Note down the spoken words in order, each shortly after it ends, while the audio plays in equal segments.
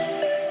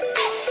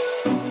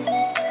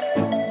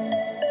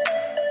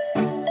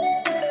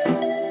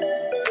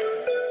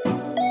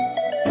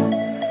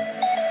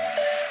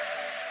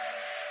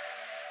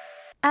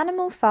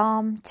Animal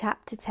Farm,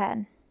 Chapter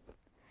 10.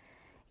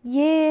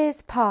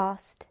 Years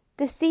passed.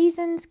 The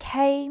seasons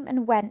came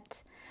and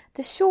went.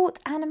 The short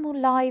animal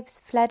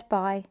lives fled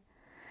by.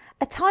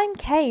 A time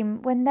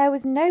came when there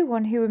was no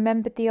one who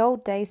remembered the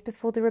old days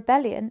before the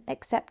rebellion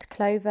except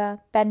Clover,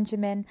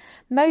 Benjamin,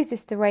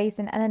 Moses the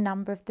raisin, and a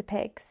number of the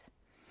pigs.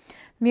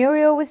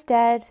 Muriel was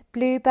dead,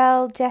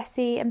 Bluebell,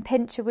 Jessie and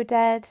Pincher were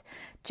dead.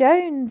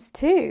 Jones,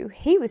 too,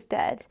 he was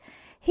dead.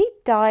 He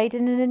died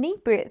in an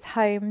inebriate's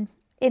home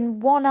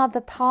in one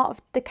other part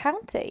of the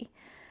county.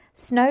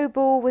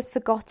 Snowball was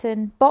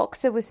forgotten,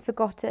 Boxer was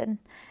forgotten,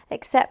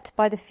 except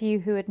by the few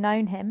who had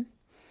known him.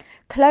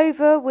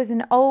 Clover was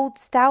an old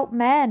stout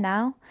mare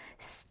now,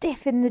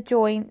 stiff in the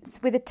joints,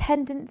 with a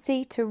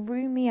tendency to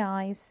rheumy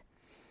eyes.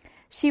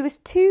 She was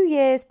 2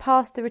 years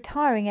past the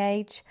retiring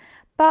age,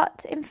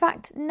 but in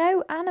fact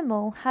no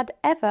animal had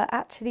ever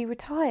actually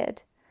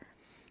retired.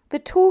 The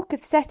talk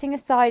of setting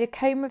aside a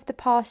comber of the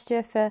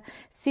pasture for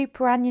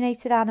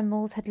superannuated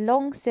animals had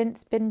long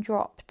since been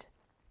dropped.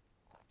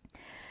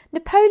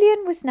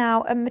 Napoleon was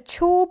now a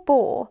mature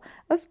boar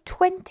of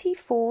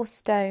 24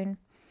 stone.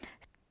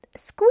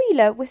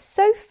 Squealer was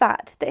so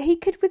fat that he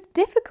could with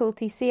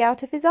difficulty see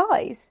out of his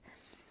eyes.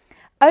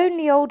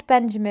 Only old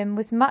Benjamin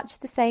was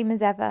much the same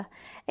as ever,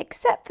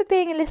 except for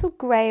being a little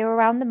greyer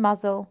around the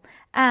muzzle,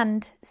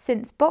 and,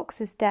 since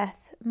Boxer's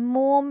death,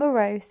 more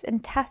morose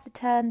and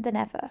taciturn than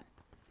ever.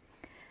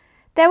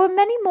 There were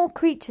many more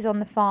creatures on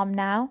the farm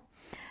now,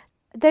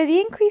 though the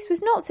increase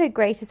was not so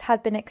great as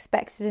had been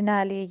expected in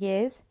earlier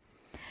years.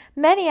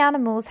 Many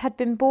animals had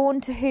been born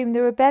to whom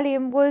the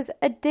rebellion was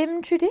a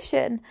dim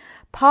tradition,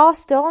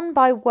 passed on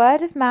by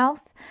word of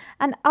mouth,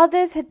 and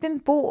others had been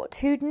bought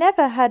who'd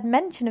never heard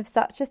mention of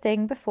such a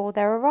thing before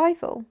their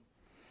arrival.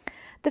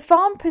 The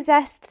farm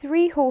possessed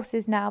 3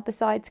 horses now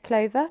besides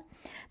Clover.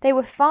 They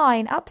were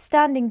fine,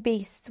 upstanding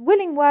beasts,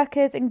 willing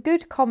workers and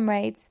good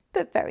comrades,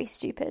 but very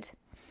stupid.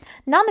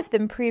 None of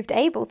them proved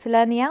able to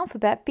learn the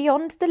alphabet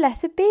beyond the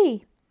letter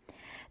B.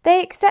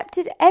 They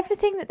accepted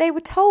everything that they were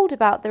told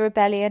about the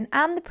rebellion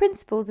and the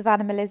principles of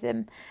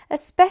animalism,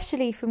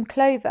 especially from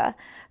Clover,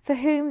 for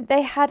whom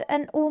they had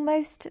an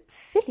almost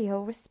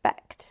filial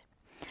respect.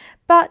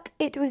 But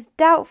it was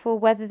doubtful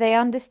whether they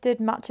understood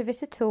much of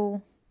it at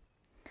all.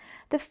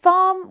 The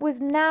farm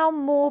was now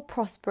more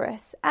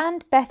prosperous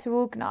and better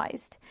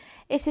organised.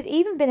 It had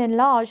even been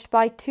enlarged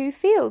by 2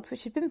 fields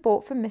which had been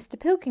bought from Mr.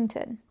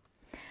 Pilkington.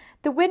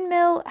 The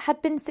windmill had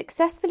been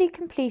successfully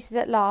completed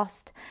at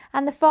last,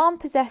 and the farm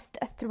possessed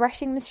a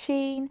threshing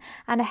machine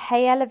and a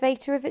hay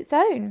elevator of its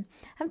own,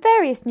 and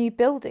various new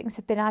buildings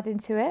had been added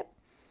to it.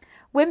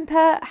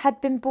 Whymper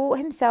had been bought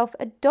himself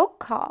a dog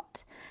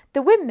cart.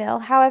 The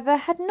windmill, however,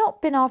 had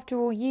not been after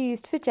all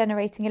used for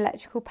generating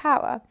electrical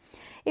power.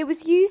 It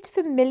was used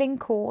for milling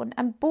corn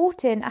and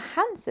brought in a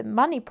handsome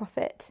money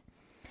profit.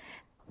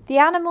 The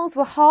animals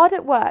were hard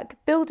at work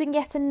building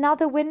yet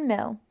another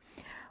windmill.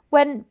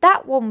 When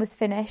that one was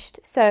finished,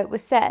 so it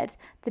was said,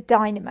 the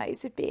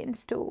dynamos would be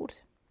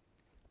installed.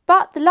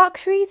 But the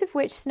luxuries of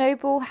which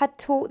Snowball had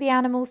taught the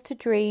animals to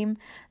dream,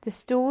 the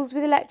stalls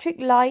with electric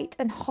light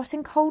and hot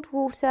and cold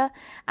water,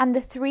 and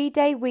the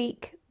 3-day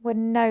week were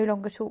no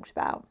longer talked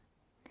about.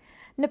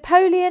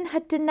 Napoleon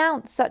had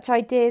denounced such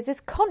ideas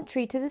as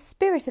contrary to the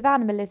spirit of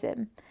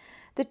animalism.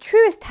 The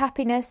truest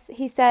happiness,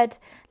 he said,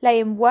 lay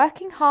in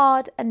working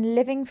hard and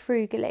living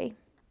frugally.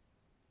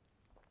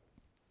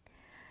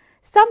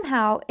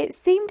 Somehow it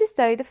seemed as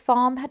though the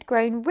farm had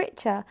grown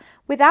richer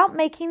without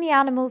making the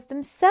animals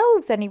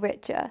themselves any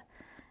richer,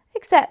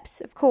 except,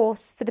 of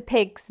course, for the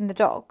pigs and the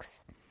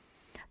dogs.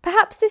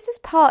 Perhaps this was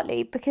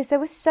partly because there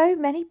were so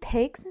many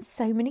pigs and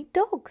so many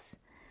dogs.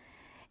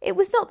 It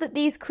was not that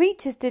these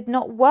creatures did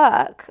not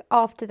work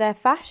after their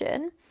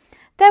fashion.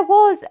 There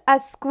was,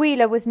 as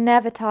Squealer was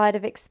never tired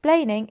of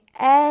explaining,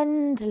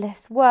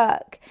 endless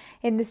work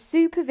in the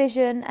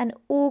supervision and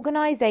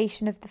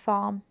organisation of the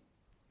farm.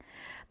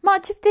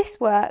 Much of this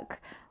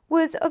work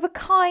was of a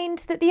kind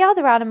that the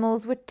other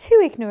animals were too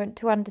ignorant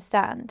to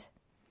understand.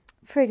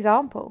 For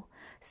example,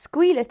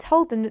 Squealer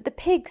told them that the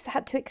pigs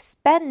had to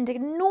expend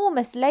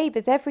enormous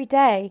labours every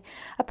day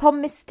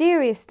upon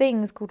mysterious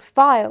things called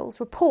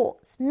files,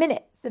 reports,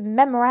 minutes and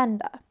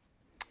memoranda.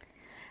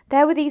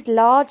 There were these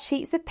large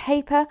sheets of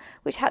paper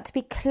which had to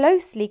be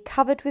closely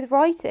covered with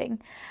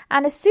writing,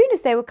 and as soon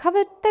as they were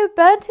covered, they were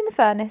burnt in the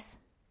furnace.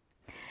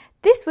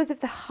 This was of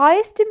the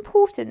highest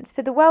importance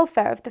for the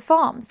welfare of the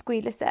farm,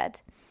 Squealer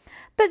said.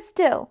 But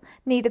still,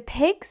 neither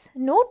pigs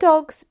nor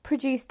dogs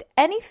produced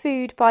any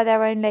food by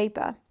their own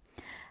labour,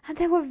 and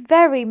there were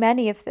very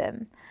many of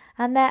them,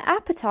 and their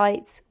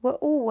appetites were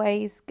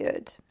always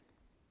good.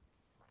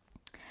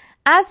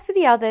 As for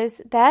the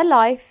others, their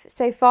life,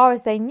 so far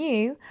as they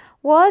knew,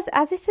 was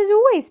as it had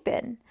always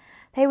been.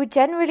 They were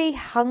generally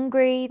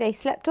hungry, they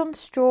slept on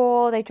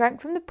straw, they drank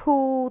from the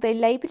pool, they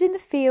laboured in the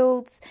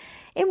fields.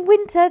 In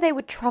winter they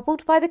were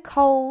troubled by the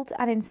cold,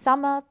 and in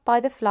summer by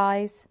the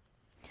flies.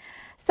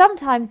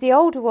 Sometimes the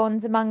older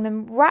ones among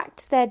them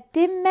racked their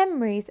dim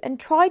memories and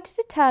tried to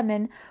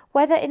determine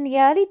whether in the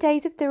early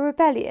days of the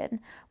rebellion,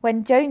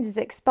 when Jones's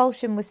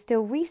expulsion was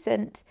still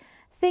recent,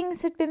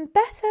 things had been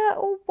better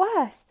or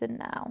worse than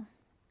now.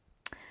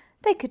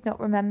 They could not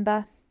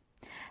remember.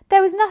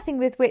 There was nothing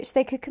with which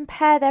they could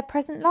compare their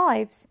present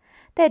lives.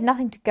 They had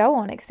nothing to go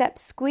on except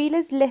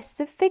Squealer's lists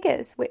of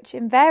figures, which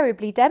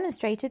invariably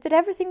demonstrated that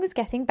everything was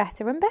getting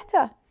better and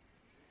better.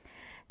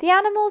 The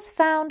animals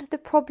found the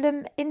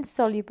problem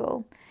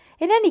insoluble.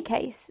 In any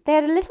case, they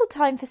had a little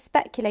time for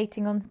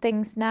speculating on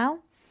things now.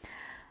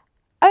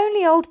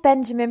 Only old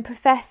Benjamin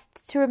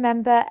professed to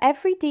remember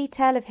every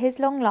detail of his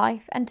long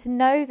life and to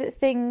know that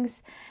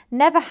things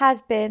never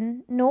had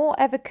been, nor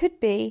ever could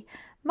be,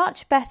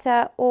 much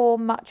better or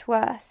much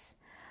worse.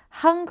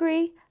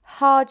 Hungry,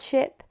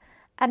 hardship,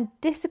 and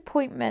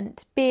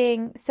disappointment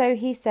being, so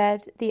he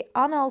said, the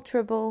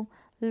unalterable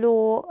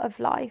law of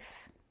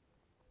life.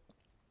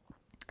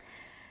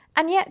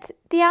 And yet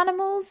the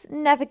animals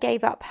never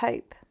gave up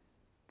hope.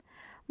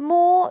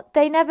 More,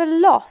 they never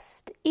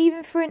lost,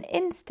 even for an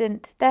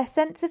instant, their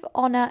sense of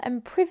honour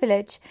and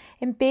privilege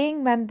in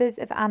being members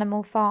of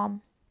Animal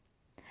Farm.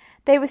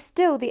 They were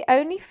still the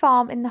only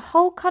farm in the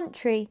whole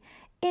country,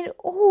 in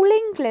all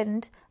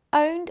England,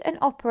 owned and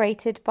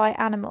operated by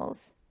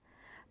animals.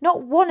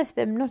 Not one of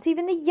them, not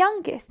even the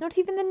youngest, not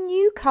even the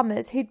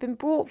newcomers who'd been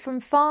brought from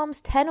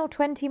farms 10 or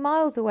 20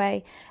 miles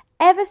away,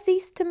 ever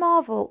ceased to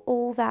marvel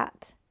all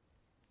that.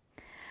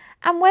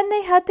 And when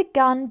they heard the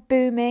gun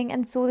booming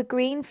and saw the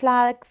green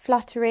flag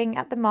fluttering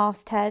at the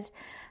masthead,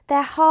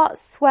 their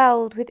hearts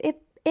swelled with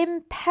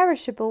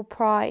imperishable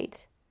pride.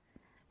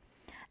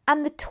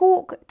 And the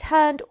talk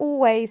turned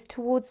always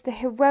towards the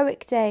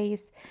heroic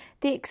days,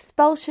 the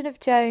expulsion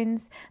of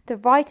Jones, the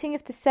writing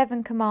of the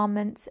 7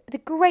 Commandments, the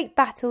great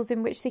battles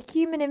in which the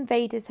human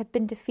invaders had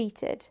been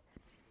defeated.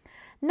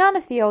 None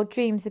of the old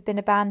dreams had been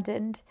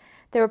abandoned.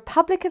 The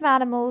Republic of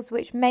Animals,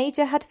 which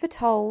Major had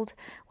foretold,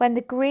 when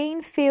the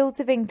green fields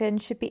of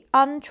England should be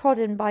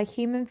untrodden by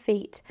human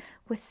feet,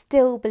 was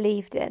still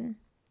believed in.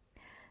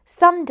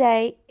 Some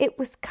day it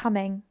was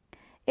coming.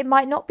 It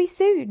might not be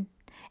soon.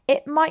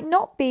 It might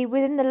not be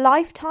within the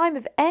lifetime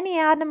of any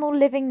animal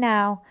living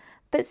now,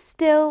 but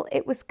still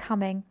it was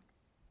coming.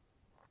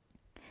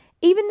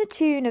 Even the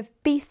tune of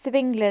Beasts of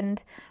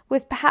England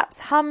was perhaps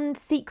hummed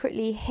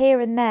secretly here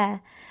and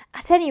there.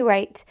 At any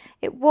rate,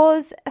 it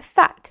was a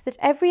fact that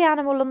every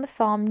animal on the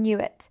farm knew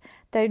it,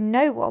 though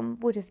no one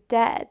would have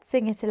dared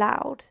sing it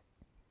aloud.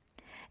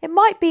 It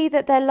might be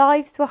that their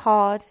lives were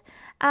hard,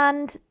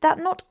 and that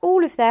not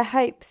all of their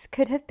hopes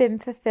could have been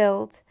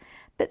fulfilled,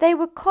 but they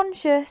were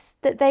conscious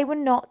that they were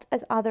not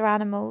as other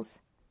animals.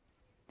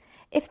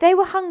 If they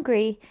were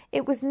hungry,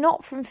 it was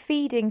not from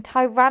feeding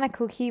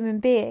tyrannical human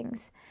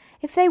beings.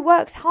 If they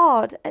worked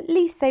hard, at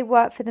least they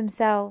worked for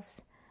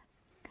themselves.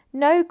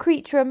 No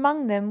creature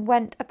among them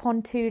went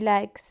upon 2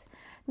 legs.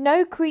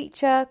 No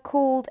creature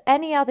called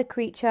any other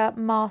creature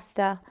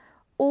master.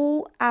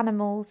 All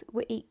animals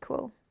were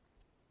equal.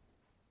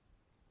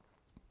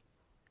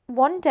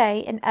 One day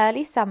in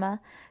early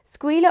summer,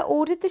 Squealer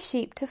ordered the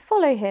sheep to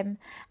follow him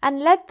and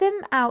led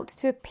them out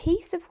to a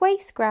piece of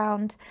waste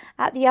ground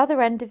at the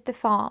other end of the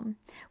farm,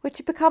 which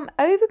had become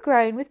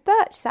overgrown with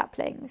birch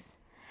saplings.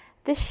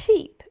 The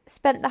sheep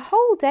spent the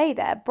whole day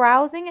there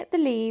browsing at the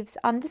leaves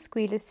under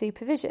Squealer's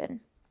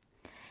supervision.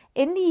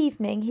 In the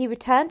evening he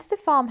returned to the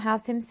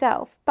farmhouse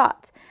himself,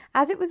 but,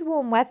 as it was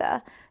warm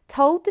weather,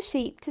 told the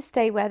sheep to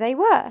stay where they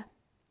were.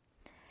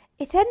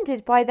 It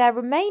ended by their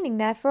remaining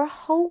there for a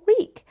whole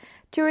week,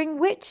 during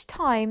which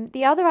time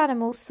the other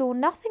animals saw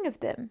nothing of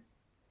them.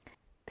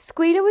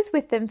 Squealer was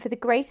with them for the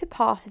greater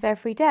part of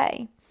every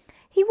day.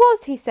 He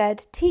was, he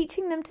said,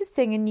 teaching them to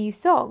sing a new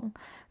song,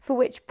 for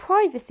which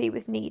privacy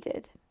was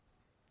needed.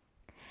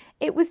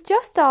 It was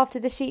just after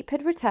the sheep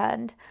had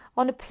returned,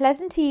 on a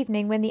pleasant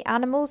evening when the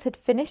animals had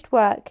finished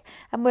work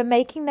and were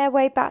making their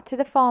way back to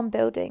the farm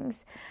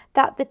buildings,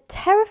 that the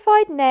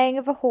terrified neighing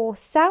of a horse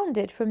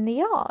sounded from the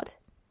yard.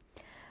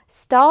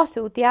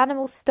 Startled, the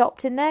animals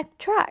stopped in their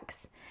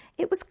tracks.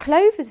 It was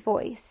Clover's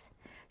voice.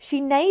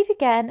 She neighed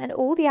again, and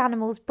all the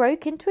animals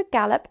broke into a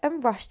gallop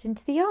and rushed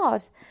into the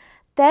yard.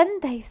 Then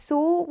they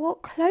saw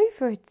what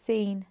Clover had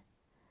seen.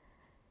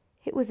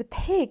 It was a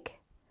pig,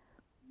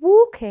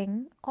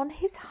 walking on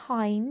his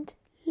hind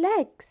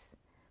legs.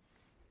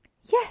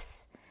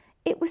 Yes,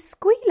 it was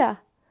Squealer.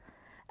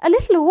 A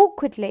little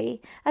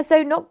awkwardly, as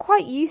though not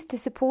quite used to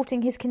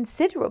supporting his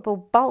considerable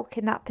bulk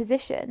in that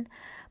position,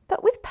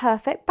 but with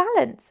perfect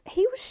balance,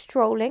 he was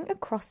strolling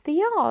across the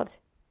yard.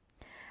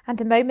 And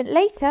a moment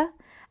later,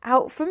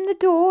 out from the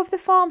door of the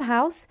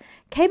farmhouse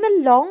came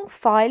a long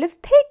file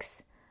of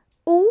pigs,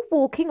 all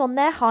walking on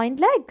their hind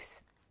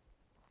legs.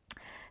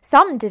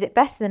 Some did it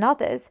better than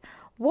others.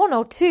 1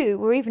 or 2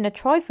 were even a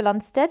trifle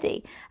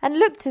unsteady, and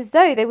looked as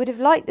though they would have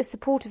liked the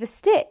support of a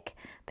stick,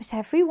 but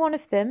every one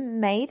of them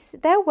made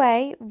their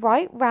way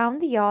right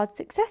round the yard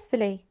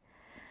successfully.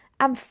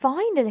 And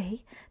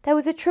finally there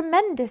was a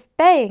tremendous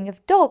baying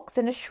of dogs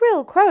and a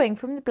shrill crowing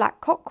from the black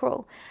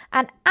cockerel,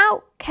 and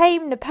out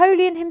came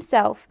Napoleon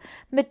himself,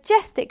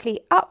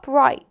 majestically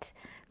upright,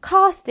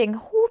 casting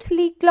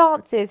haughtily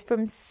glances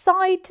from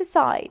side to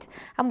side,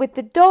 and with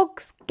the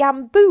dogs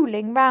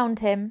gambooling round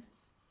him.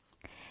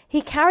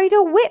 He carried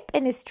a whip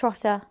in his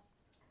trotter.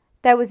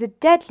 There was a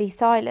deadly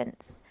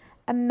silence.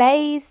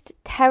 Amazed,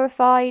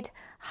 terrified,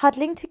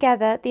 huddling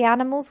together, the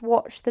animals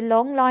watched the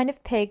long line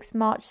of pigs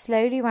march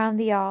slowly round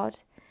the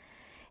yard.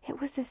 It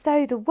was as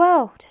though the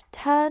world had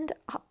turned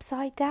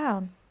upside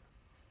down.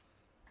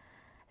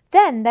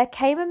 Then there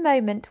came a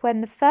moment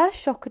when the first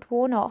shock had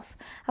worn off,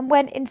 and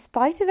when, in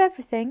spite of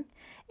everything,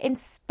 in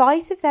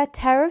spite of their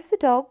terror of the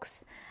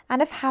dogs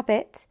and of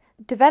habit,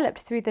 developed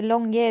through the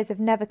long years of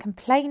never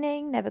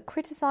complaining, never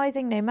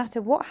criticising, no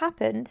matter what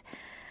happened,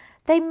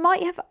 they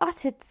might have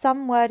uttered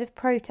some word of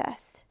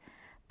protest.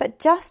 But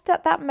just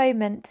at that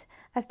moment,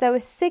 as though a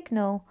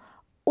signal,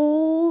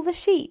 all the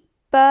sheep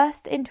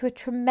burst into a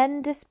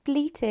tremendous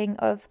bleating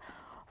of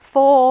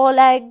 4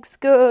 legs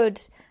good,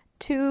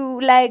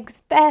 2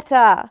 legs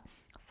better,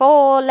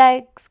 4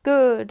 legs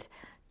good,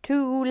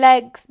 2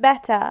 legs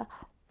better,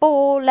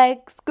 4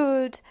 legs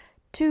good,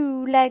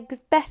 2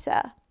 legs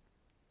better.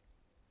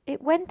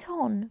 It went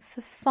on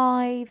for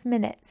 5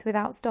 minutes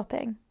without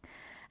stopping,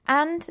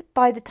 and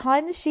by the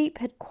time the sheep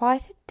had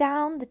quieted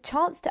down, the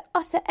chance to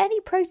utter any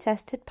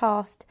protest had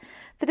passed,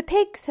 for the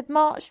pigs had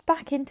marched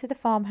back into the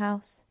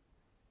farmhouse.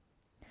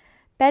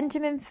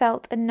 Benjamin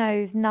felt a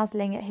nose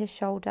nuzzling at his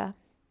shoulder.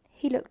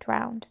 He looked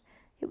round.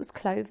 It was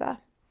Clover.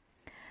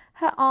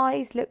 Her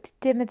eyes looked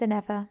dimmer than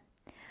ever.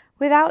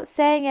 Without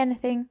saying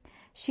anything,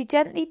 she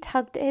gently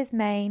tugged at his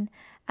mane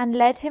and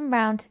led him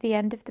round to the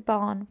end of the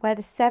barn where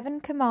the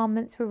 7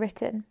 commandments were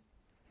written.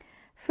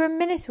 For a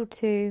minute or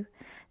two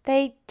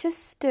they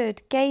just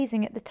stood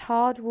gazing at the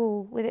tarred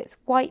wall with its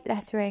white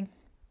lettering.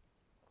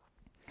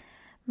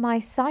 "My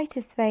sight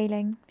is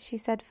failing," she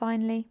said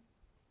finally.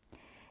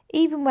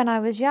 "Even when I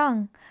was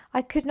young,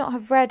 I could not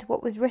have read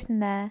what was written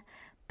there,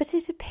 but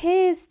it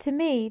appears to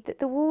me that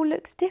the wall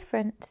looks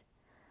different.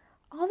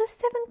 Are the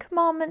 7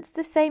 commandments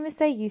the same as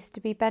they used to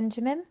be,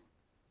 Benjamin?"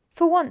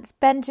 For once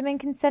Benjamin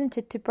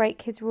consented to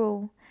break his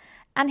rule,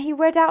 and he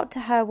read out to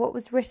her what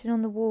was written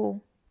on the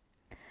wall.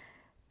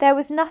 There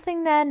was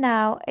nothing there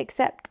now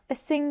except a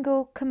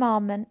single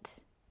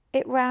commandment.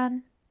 It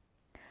ran,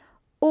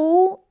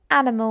 "All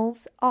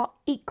animals are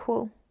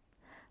equal,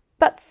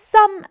 but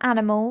some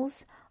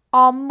animals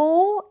are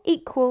more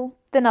equal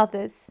than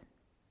others."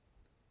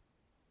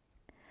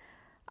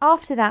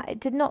 After that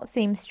it did not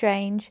seem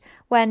strange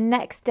when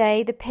next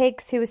day the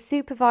pigs who were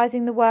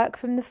supervising the work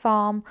from the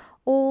farm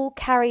all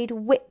carried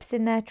whips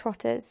in their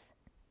trotters.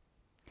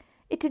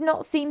 It did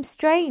not seem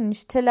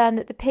strange to learn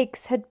that the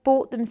pigs had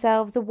bought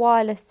themselves a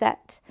wireless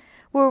set,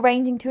 were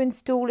arranging to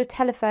install a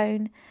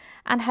telephone,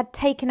 and had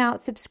taken out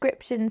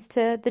subscriptions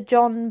to the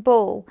John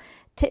Bull,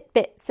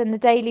 Titbits and the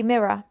Daily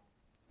Mirror.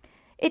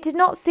 It did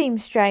not seem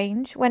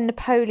strange when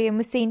Napoleon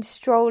was seen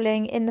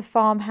strolling in the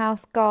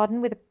farmhouse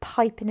garden with a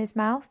pipe in his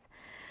mouth.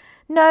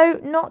 No,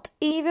 not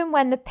even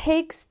when the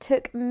pigs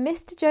took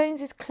Mr.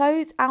 Jones's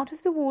clothes out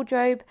of the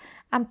wardrobe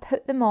and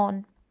put them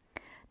on.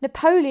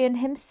 Napoleon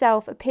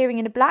himself appearing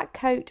in a black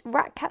coat,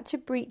 rat-catcher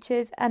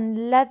breeches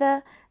and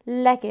leather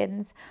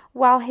leggings,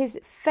 while his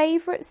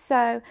favourite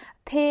sew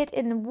appeared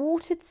in the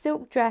watered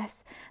silk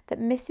dress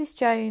that Mrs.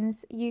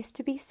 Jones used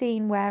to be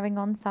seen wearing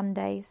on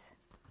Sundays.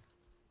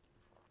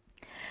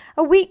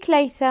 A week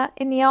later,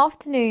 in the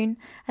afternoon,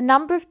 a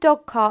number of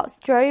dog carts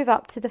drove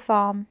up to the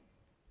farm.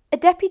 A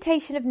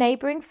deputation of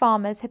neighbouring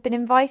farmers had been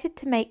invited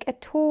to make a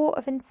tour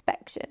of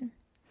inspection.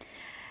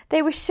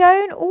 They were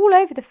shown all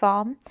over the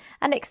farm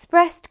and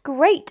expressed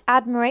great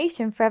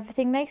admiration for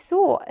everything they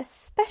saw,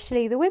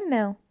 especially the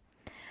windmill.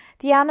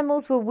 The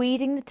animals were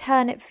weeding the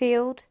turnip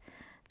field.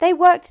 They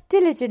worked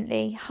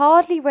diligently,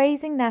 hardly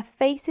raising their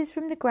faces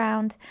from the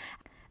ground,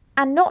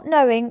 and not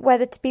knowing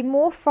whether to be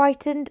more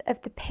frightened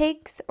of the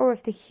pigs or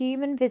of the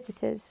human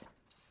visitors.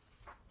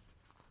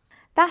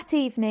 That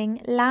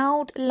evening,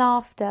 loud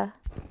laughter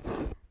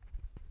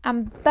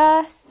and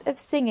bursts of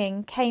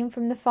singing came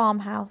from the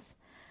farmhouse,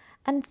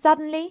 and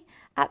suddenly,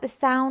 at the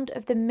sound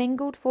of the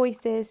mingled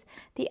voices,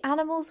 the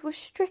animals were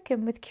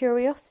stricken with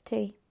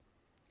curiosity.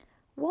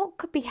 What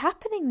could be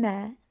happening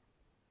there?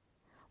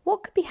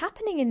 What could be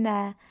happening in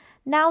there,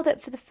 now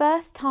that for the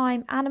first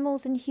time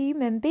animals and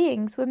human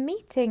beings were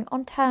meeting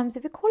on terms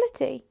of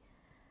equality?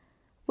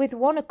 With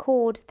one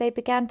accord they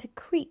began to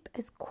creep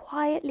as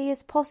quietly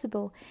as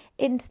possible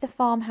into the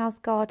farmhouse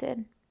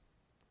garden.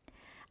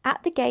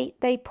 At the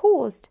gate they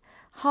paused,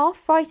 half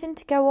frightened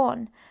to go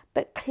on,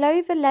 but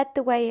Clover led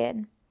the way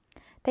in.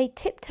 They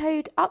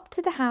tiptoed up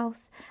to the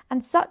house,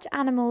 and such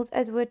animals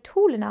as were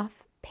tall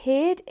enough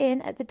peered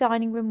in at the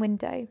dining-room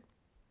window.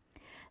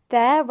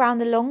 There, round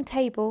the long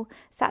table,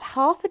 sat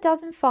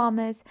 6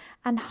 farmers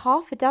and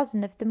 6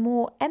 of the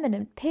more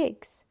eminent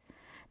pigs,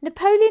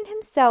 Napoleon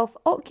himself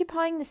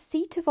occupying the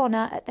seat of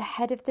honour at the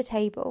head of the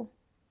table.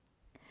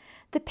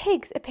 The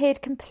pigs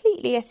appeared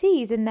completely at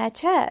ease in their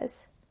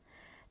chairs.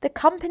 The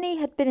company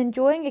had been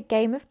enjoying a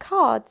game of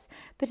cards,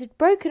 but had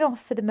broken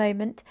off for the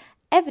moment,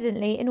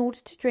 evidently in order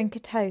to drink a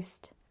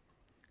toast.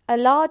 A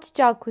large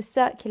jug was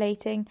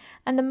circulating,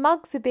 and the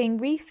mugs were being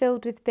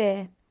refilled with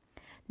beer.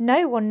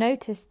 No one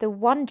noticed the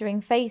wondering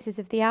faces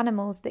of the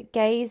animals that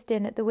gazed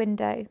in at the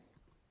window.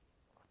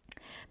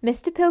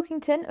 Mr.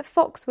 Pilkington of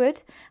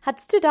Foxwood had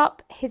stood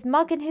up, his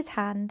mug in his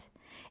hand.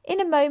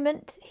 In a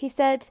moment, he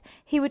said,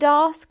 he would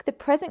ask the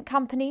present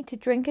company to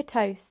drink a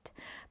toast,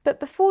 but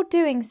before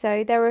doing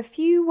so there were a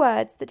few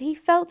words that he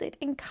felt it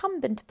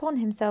incumbent upon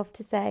himself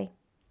to say.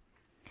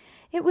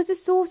 It was a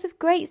source of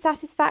great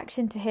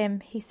satisfaction to him,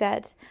 he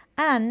said,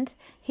 and,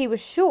 he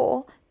was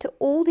sure, to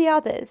all the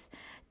others,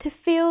 to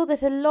feel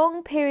that a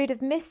long period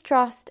of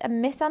mistrust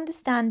and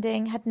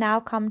misunderstanding had now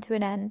come to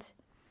an end.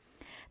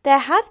 There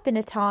had been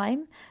a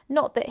time,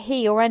 not that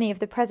he or any of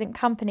the present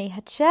company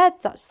had shared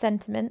such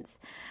sentiments,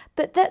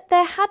 but that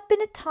there had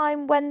been a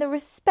time when the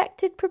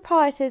respected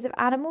proprietors of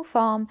Animal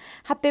Farm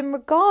had been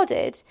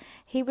regarded,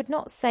 he would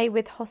not say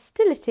with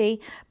hostility,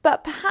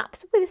 but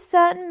perhaps with a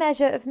certain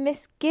measure of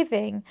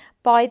misgiving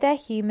by their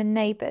human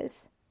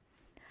neighbours.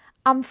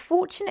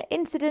 Unfortunate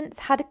incidents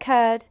had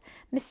occurred,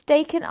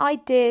 mistaken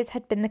ideas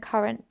had been the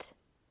current.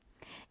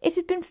 It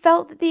had been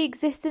felt that the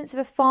existence of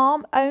a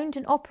farm owned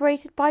and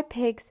operated by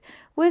pigs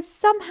was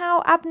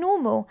somehow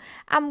abnormal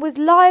and was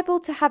liable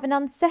to have an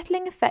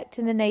unsettling effect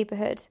in the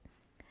neighbourhood.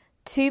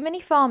 Too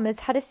many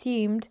farmers had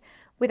assumed,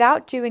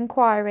 without due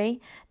inquiry,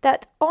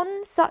 that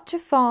on such a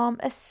farm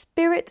a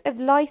spirit of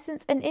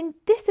licence and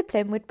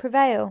indiscipline would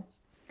prevail.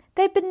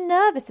 They had been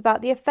nervous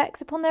about the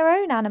effects upon their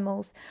own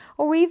animals,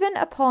 or even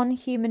upon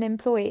human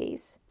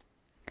employees.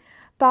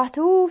 But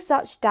all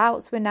such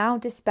doubts were now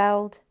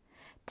dispelled.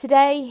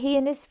 Today he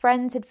and his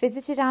friends had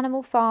visited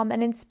Animal Farm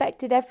and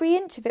inspected every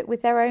inch of it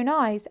with their own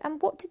eyes,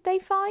 and what did they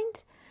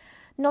find?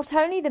 Not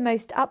only the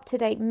most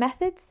up-to-date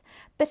methods,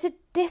 but a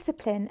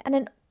discipline and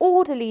an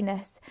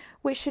orderliness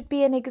which should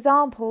be an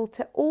example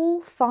to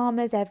all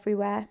farmers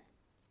everywhere.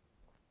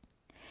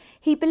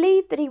 He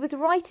believed that he was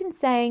right in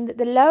saying that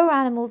the lower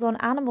animals on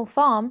Animal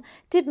Farm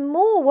did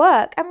more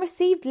work and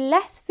received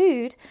less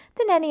food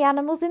than any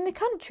animals in the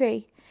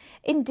country.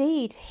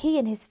 Indeed, he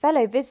and his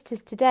fellow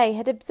visitors today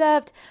had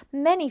observed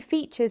many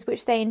features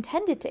which they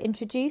intended to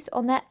introduce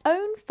on their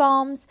own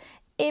farms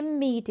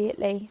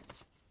immediately.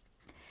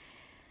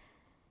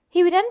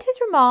 He would end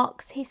his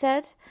remarks, he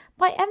said,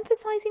 by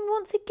emphasising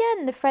once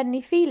again the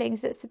friendly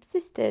feelings that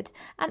subsisted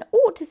and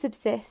ought to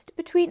subsist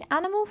between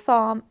Animal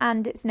Farm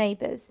and its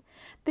neighbours.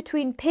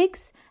 Between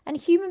pigs and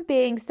human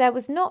beings there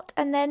was not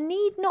and there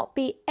need not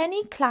be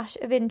any clash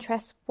of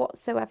interests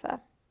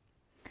whatsoever.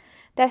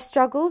 Their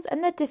struggles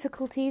and their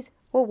difficulties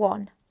were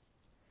one.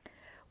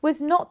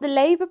 Was not the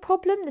labour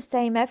problem the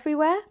same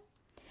everywhere?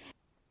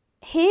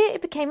 Here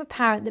it became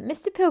apparent that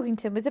Mr.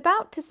 Pilkington was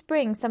about to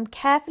spring some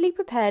carefully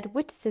prepared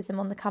witticism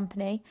on the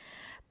company,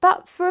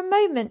 but for a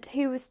moment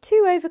he was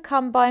too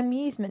overcome by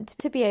amusement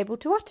to be able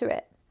to utter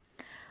it.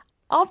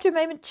 After a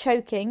moment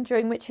choking,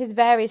 during which his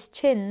various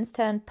chins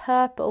turned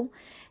purple,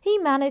 he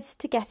managed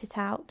to get it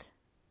out.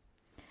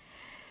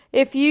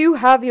 "If you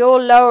have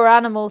your lower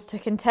animals to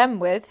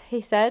contend with,"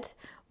 he said,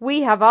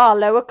 "we have our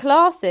lower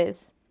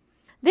classes."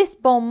 This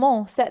bon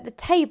mot set the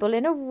table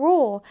in a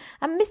roar,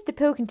 and Mr.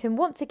 Pilkington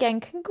once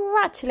again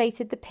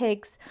congratulated the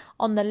pigs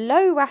on the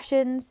low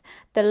rations,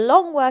 the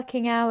long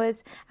working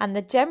hours, and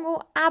the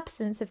general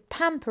absence of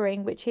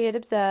pampering which he had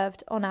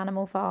observed on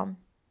Animal Farm.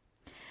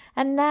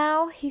 And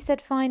now, he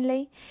said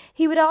finally,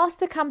 he would ask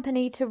the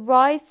company to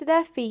rise to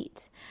their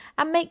feet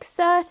and make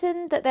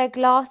certain that their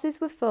glasses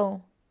were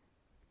full.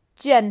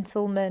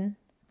 "Gentlemen,"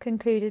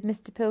 concluded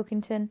Mr.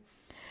 Pilkington,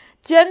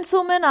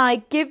 "gentlemen, I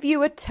give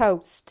you a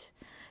toast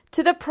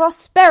to the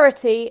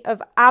prosperity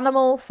of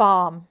Animal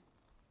Farm."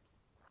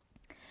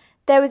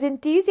 There was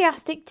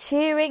enthusiastic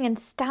cheering and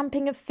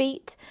stamping of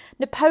feet.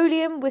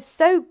 Napoleon was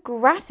so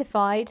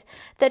gratified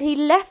that he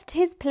left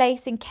his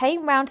place and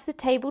came round to the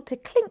table to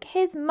clink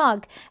his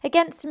mug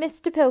against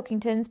Mr.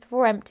 Pilkington's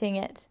before emptying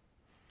it.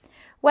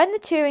 When the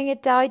cheering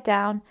had died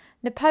down,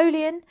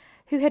 Napoleon,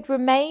 who had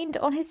remained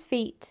on his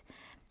feet,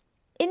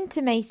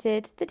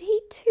 intimated that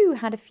he too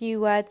had a few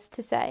words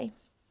to say.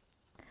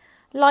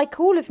 Like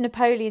all of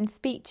Napoleon's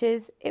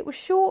speeches, it was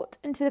short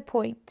and to the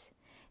point.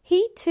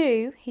 He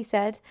too, he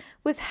said,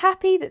 was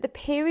happy that the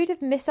period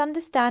of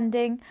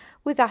misunderstanding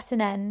was at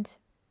an end.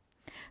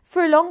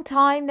 For a long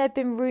time there had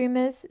been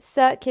rumours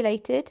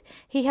circulated,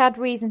 he had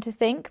reason to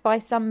think, by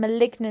some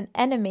malignant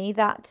enemy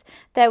that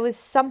there was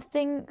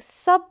something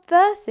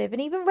subversive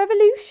and even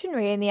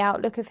revolutionary in the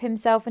outlook of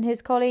himself and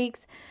his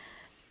colleagues.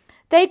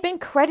 They had been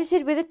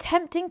credited with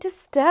attempting to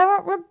stir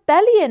up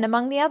rebellion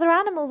among the other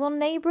animals on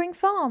neighbouring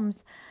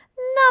farms.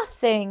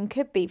 Nothing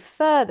could be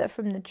further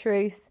from the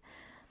truth.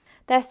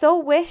 Their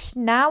sole wish,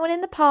 now and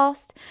in the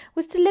past,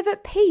 was to live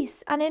at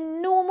peace and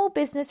in normal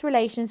business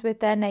relations with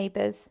their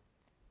neighbours.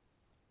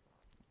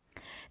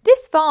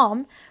 This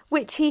farm,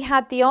 which he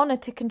had the honour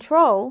to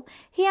control,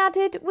 he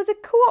added, was a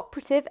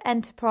cooperative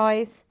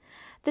enterprise.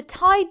 The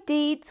tied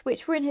deeds,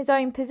 which were in his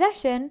own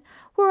possession,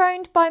 were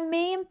owned by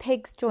me and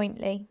pigs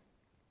jointly.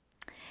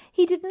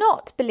 He did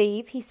not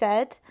believe, he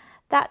said,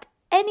 that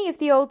any of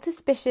the old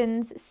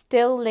suspicions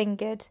still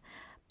lingered,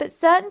 but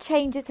certain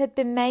changes had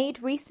been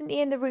made recently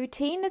in the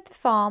routine of the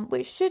farm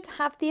which should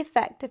have the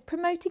effect of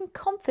promoting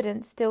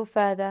confidence still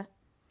further.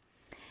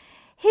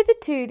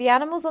 Hitherto the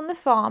animals on the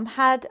farm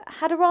had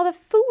a rather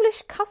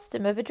foolish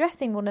custom of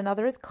addressing one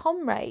another as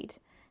comrade.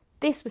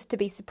 This was to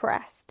be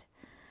suppressed.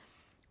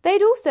 They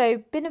had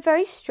also been a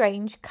very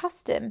strange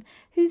custom,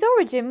 whose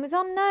origin was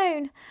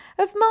unknown,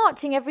 of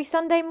marching every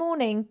Sunday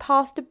morning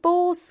past a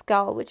boar's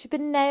skull which had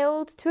been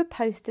nailed to a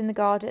post in the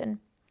garden.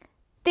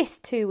 This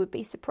too would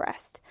be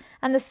suppressed,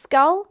 and the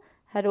skull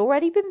had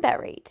already been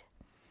buried.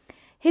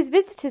 His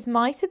visitors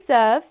might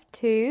observe,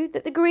 too,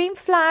 that the green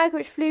flag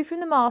which flew from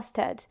the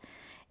masthead,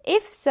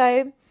 if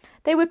so,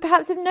 they would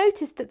perhaps have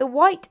noticed that the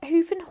white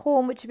hoof and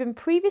horn which had been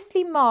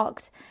previously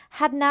marked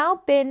had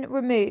now been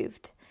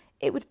removed.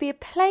 It would be a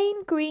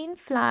plain green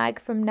flag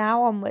from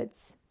now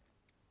onwards.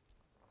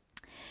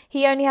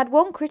 He only had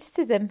one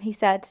criticism, he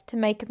said, to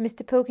make of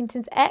Mr.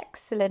 Pilkington's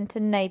excellent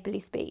and neighbourly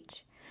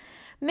speech.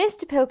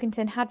 Mr.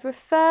 Pilkington had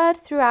referred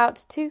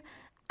throughout to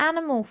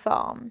Animal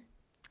Farm.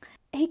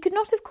 He could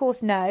not, of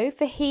course, know,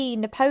 for he,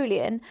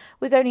 Napoleon,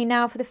 was only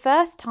now for the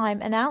first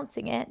time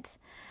announcing it,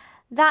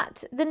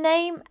 that the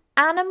name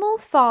Animal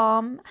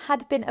Farm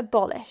had been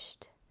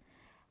abolished.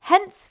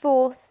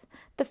 Henceforth,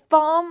 the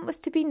farm was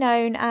to be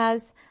known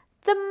as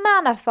the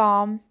Manor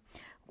Farm,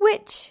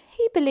 which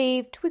he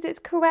believed was its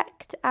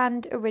correct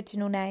and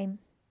original name.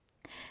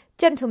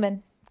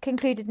 Gentlemen,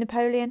 concluded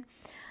Napoleon,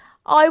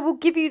 I will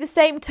give you the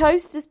same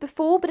toast as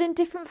before, but in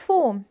different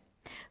form.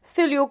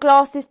 Fill your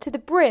glasses to the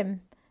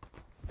brim.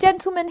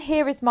 Gentlemen,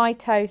 here is my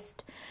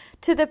toast,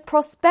 to the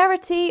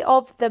prosperity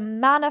of the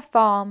Manor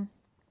Farm.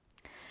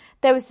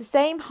 There was the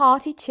same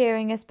hearty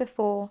cheering as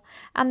before,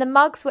 and the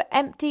mugs were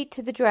emptied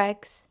to the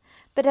dregs.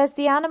 But as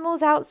the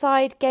animals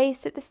outside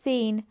gazed at the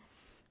scene,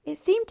 it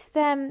seemed to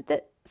them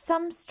that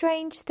some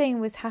strange thing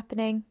was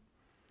happening.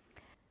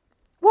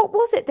 What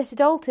was it that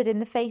had altered in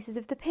the faces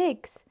of the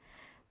pigs?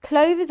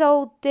 Clover's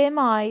old dim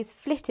eyes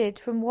flitted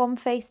from one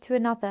face to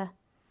another.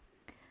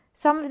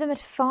 Some of them had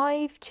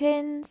 5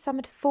 chins, some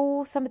had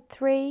 4, some had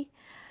 3.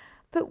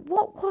 But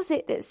what was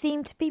it that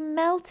seemed to be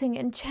melting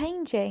and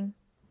changing?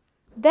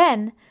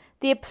 Then,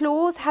 the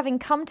applause having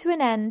come to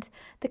an end,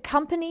 the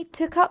company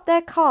took up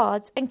their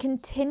cards and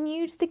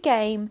continued the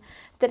game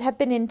that had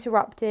been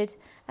interrupted,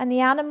 and the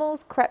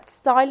animals crept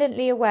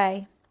silently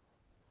away.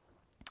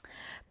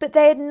 But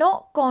they had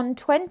not gone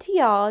 20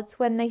 yards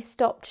when they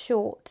stopped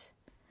short.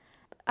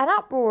 An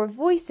uproar of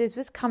voices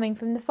was coming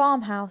from the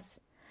farmhouse.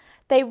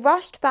 They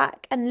rushed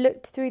back and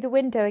looked through the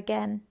window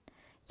again.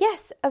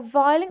 Yes, a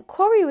violent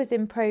quarrel was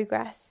in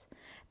progress.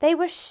 They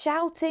were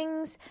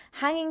shoutings,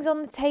 hangings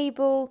on the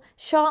table,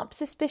 sharp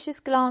suspicious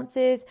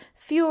glances,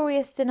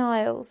 furious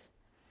denials.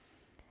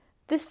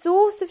 The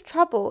source of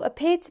trouble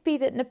appeared to be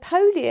that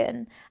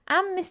Napoleon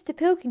and Mr.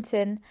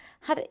 Pilkington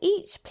had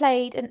each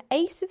played an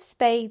ace of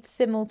spades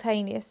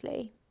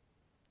simultaneously.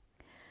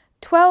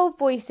 12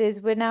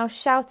 voices were now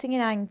shouting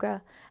in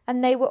anger,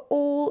 and they were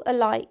all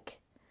alike.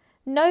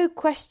 No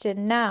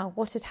question now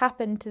what had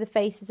happened to the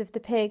faces of the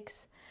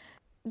pigs.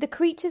 The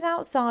creatures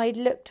outside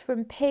looked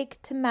from pig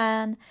to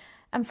man,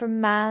 and from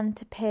man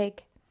to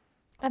pig,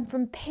 and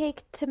from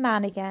pig to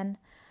man again.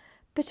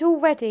 But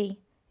already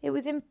it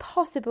was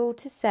impossible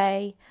to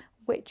say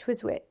which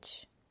was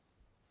which.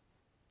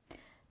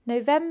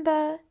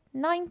 November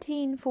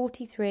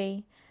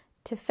 1943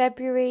 to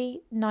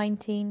February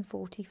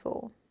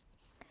 1944.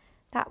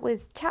 That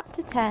was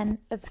Chapter 10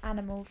 of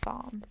Animal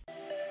Farm.